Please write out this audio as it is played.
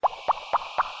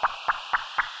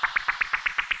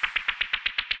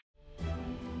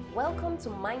Welcome to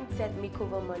Mindset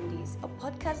Makeover Mondays, a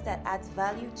podcast that adds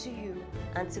value to you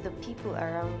and to the people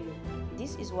around you.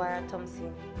 This is Wara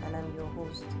Thompson, and I'm your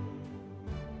host.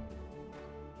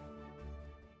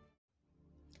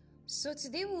 So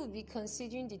today we'll be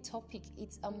considering the topic,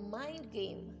 it's a mind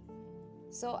game.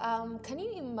 So can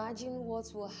you imagine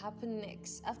what will happen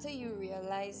next after you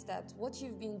realize that what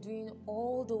you've been doing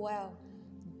all the while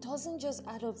doesn't just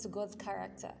add up to God's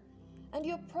character? And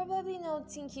you're probably now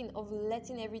thinking of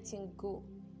letting everything go.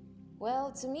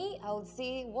 Well, to me, I would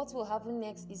say what will happen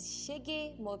next is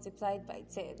shege multiplied by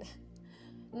 10.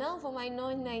 Now, for my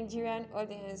non-Nigerian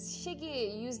audience,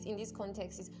 shege used in this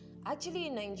context is actually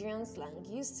a Nigerian slang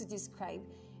used to describe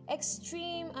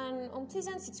extreme and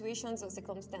unpleasant situations or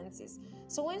circumstances.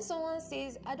 So when someone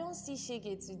says, I don't see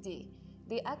shege today,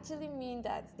 they actually mean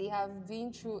that they have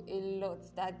been through a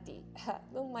lot that day.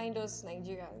 Don't mind us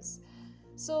Nigerians.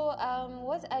 So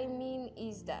what I mean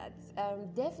is that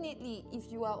definitely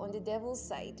if you are on the devil's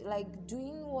side, like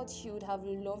doing what he would have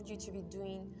loved you to be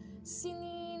doing,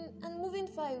 sinning and moving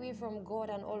far away from God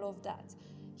and all of that,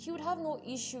 he would have no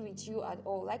issue with you at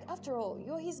all. Like, after all,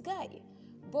 you're his guy.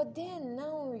 But then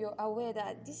now you're aware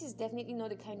that this is definitely not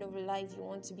the kind of life you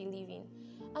want to be living.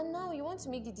 And now you want to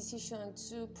make the decision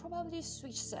to probably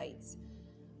switch sides.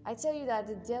 I tell you that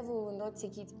the devil will not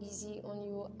take it easy on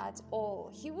you at all.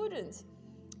 He wouldn't.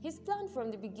 His plan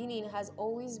from the beginning has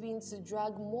always been to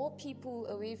drag more people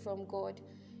away from God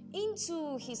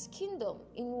into his kingdom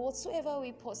in whatsoever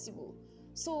way possible.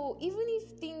 So even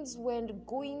if things weren't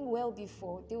going well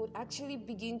before, they would actually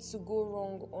begin to go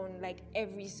wrong on like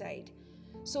every side.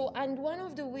 So, and one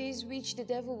of the ways which the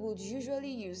devil would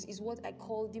usually use is what I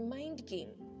call the mind game.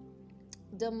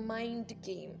 The mind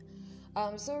game.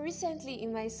 So recently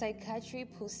in my psychiatry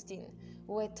posting,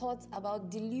 we're taught about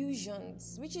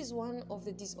delusions, which is one of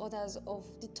the disorders of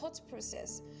the thought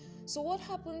process. So what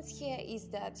happens here is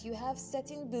that you have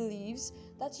certain beliefs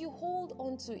that you hold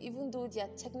on to even though they are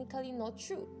technically not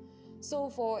true. So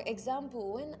for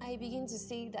example, when I begin to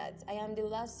say that I am the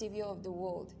last savior of the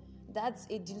world, that's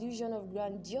a delusion of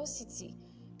grandiosity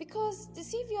because the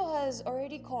savior has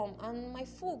already come and my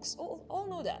folks all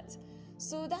know that.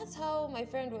 So that's how my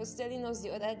friend was telling us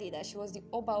the other day that she was the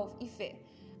Oba of Ife.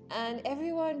 And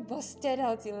everyone busted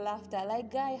out in laughter. Like,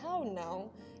 guy, how now?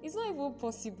 It's not even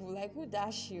possible. Like, who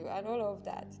dash you? And all of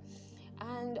that.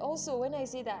 And also, when I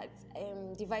say that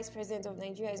the vice president of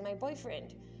Nigeria is my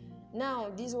boyfriend,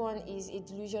 now this one is a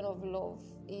delusion of love.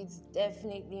 It's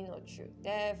definitely not true.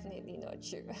 Definitely not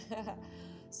true.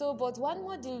 So, but one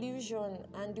more delusion,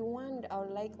 and the one I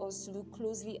would like us to look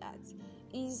closely at,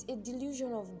 is a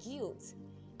delusion of guilt.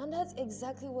 And that's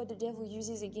exactly what the devil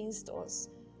uses against us.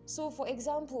 So, for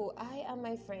example, I and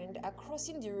my friend are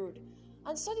crossing the road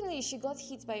and suddenly she got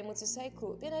hit by a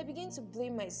motorcycle. Then I begin to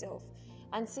blame myself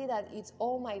and say that it's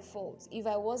all my fault. If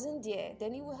I wasn't there,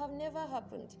 then it would have never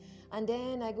happened. And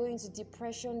then I go into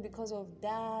depression because of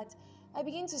that. I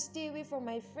begin to stay away from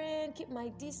my friend, keep my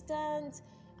distance,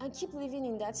 and keep living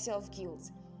in that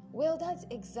self-guilt. Well, that's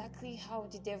exactly how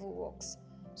the devil works.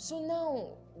 So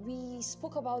now, we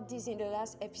spoke about this in the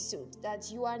last episode,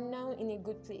 that you are now in a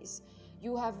good place.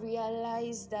 You have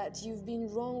realized that you've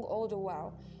been wrong all the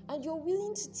while and you're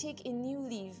willing to take a new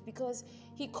leave because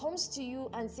he comes to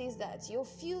you and says that you're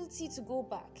filthy to go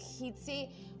back. He'd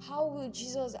say, how will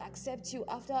Jesus accept you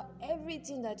after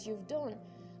everything that you've done?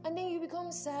 And then you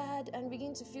become sad and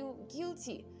begin to feel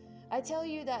guilty. I tell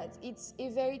you that it's a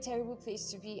very terrible place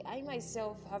to be. I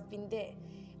myself have been there,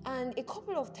 and a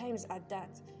couple of times at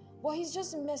that. But he's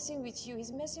just messing with you.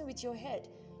 He's messing with your head.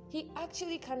 He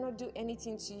actually cannot do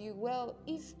anything to you. Well,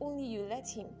 if only you let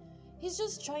him. He's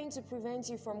just trying to prevent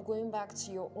you from going back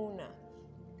to your owner.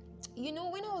 You know,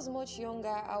 when I was much younger,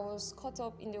 I was caught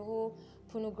up in the whole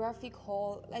pornographic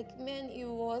hall. Like, man, it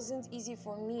wasn't easy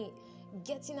for me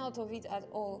getting out of it at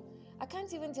all. I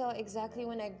can't even tell exactly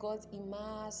when I got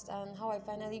immersed and how I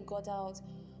finally got out.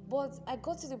 But I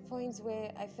got to the point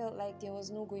where I felt like there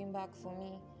was no going back for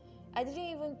me. I didn't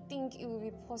even think it would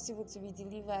be possible to be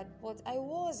delivered, but I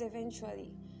was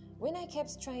eventually. When I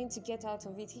kept trying to get out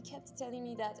of it, he kept telling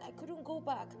me that I couldn't go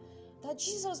back, that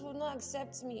Jesus would not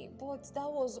accept me, but that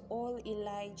was all a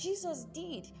lie. Jesus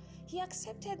did. He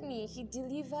accepted me. He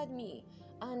delivered me.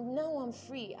 And now I'm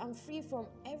free. I'm free from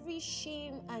every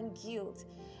shame and guilt.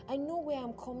 I know where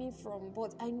I'm coming from,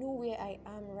 but I know where I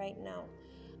am right now.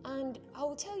 And I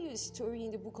will tell you a story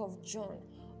in the book of John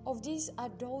of this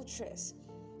adulteress.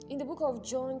 In the book of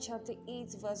John chapter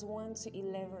 8 verse 1 to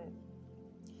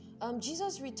 11,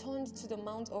 Jesus returned to the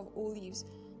Mount of Olives,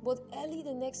 but early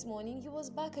the next morning he was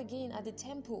back again at the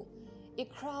temple. A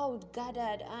crowd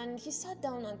gathered and he sat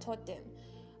down and taught them.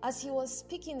 As he was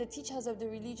speaking, the teachers of the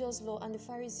religious law and the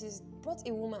Pharisees brought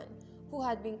a woman who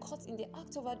had been caught in the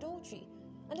act of adultery,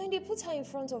 and then they put her in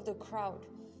front of the crowd.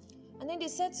 And then they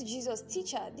said to Jesus,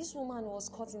 "Teacher, this woman was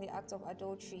caught in the act of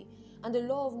adultery, and the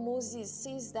law of Moses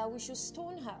says that we should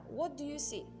stone her. What do you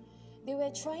say?" They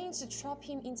were trying to trap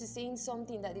him into saying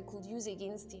something that they could use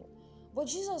against him. But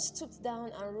Jesus stooped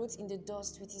down and wrote in the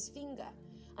dust with his finger.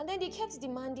 And then they kept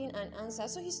demanding an answer.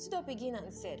 So he stood up again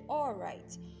and said, "All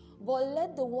right, but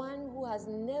let the one who has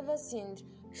never sinned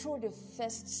throw the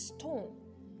first stone."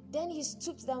 Then he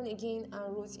stooped down again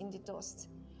and wrote in the dust.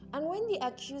 And when the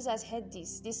accusers heard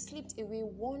this, they slipped away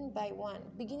one by one,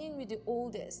 beginning with the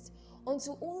oldest,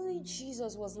 until only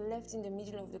Jesus was left in the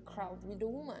middle of the crowd with the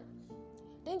woman.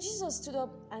 Then Jesus stood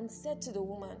up and said to the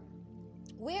woman,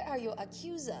 "Where are your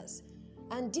accusers?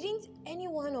 And didn't any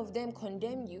one of them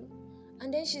condemn you?"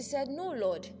 And then she said, "No,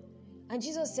 Lord." And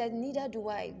Jesus said, "Neither do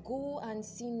I. Go and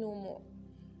sin no more."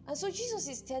 And so Jesus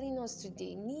is telling us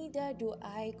today, neither do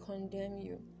I condemn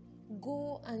you.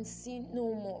 Go and sin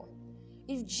no more.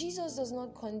 If Jesus does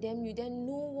not condemn you, then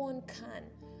no one can.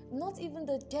 Not even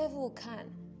the devil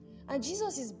can. And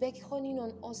Jesus is beckoning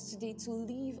on us today to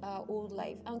leave our old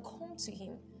life and come to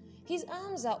him. His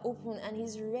arms are open and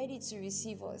he's ready to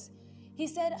receive us. He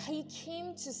said he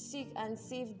came to seek and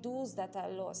save those that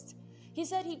are lost. He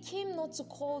said he came not to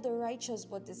call the righteous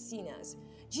but the sinners.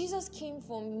 Jesus came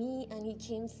for me and he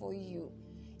came for you.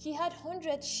 He had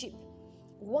 100 sheep.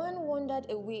 One wandered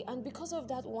away, and because of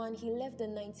that one, he left the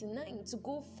 99 to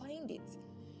go find it.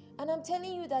 And I'm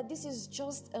telling you that this is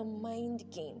just a mind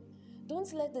game.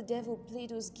 Don't let the devil play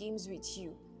those games with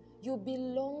you. You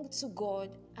belong to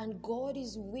God, and God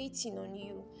is waiting on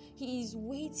you. He is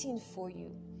waiting for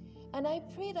you. And I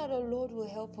pray that the Lord will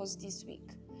help us this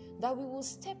week, that we will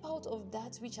step out of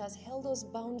that which has held us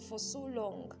bound for so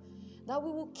long, that we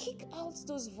will kick out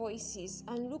those voices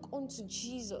and look unto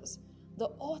Jesus, the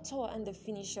author and the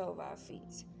finisher of our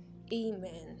faith.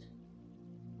 Amen.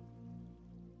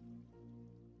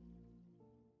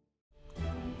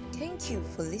 Thank you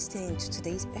for listening to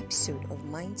today's episode of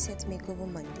Mindset Makeover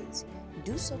Mondays.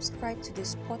 Do subscribe to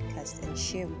this podcast and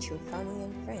share with your family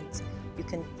and friends. You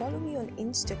can follow me on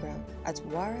Instagram at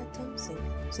Wara Thompson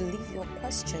to leave your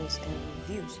questions and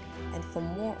reviews and for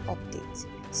more updates.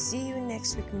 See you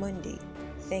next week Monday.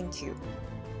 Thank you.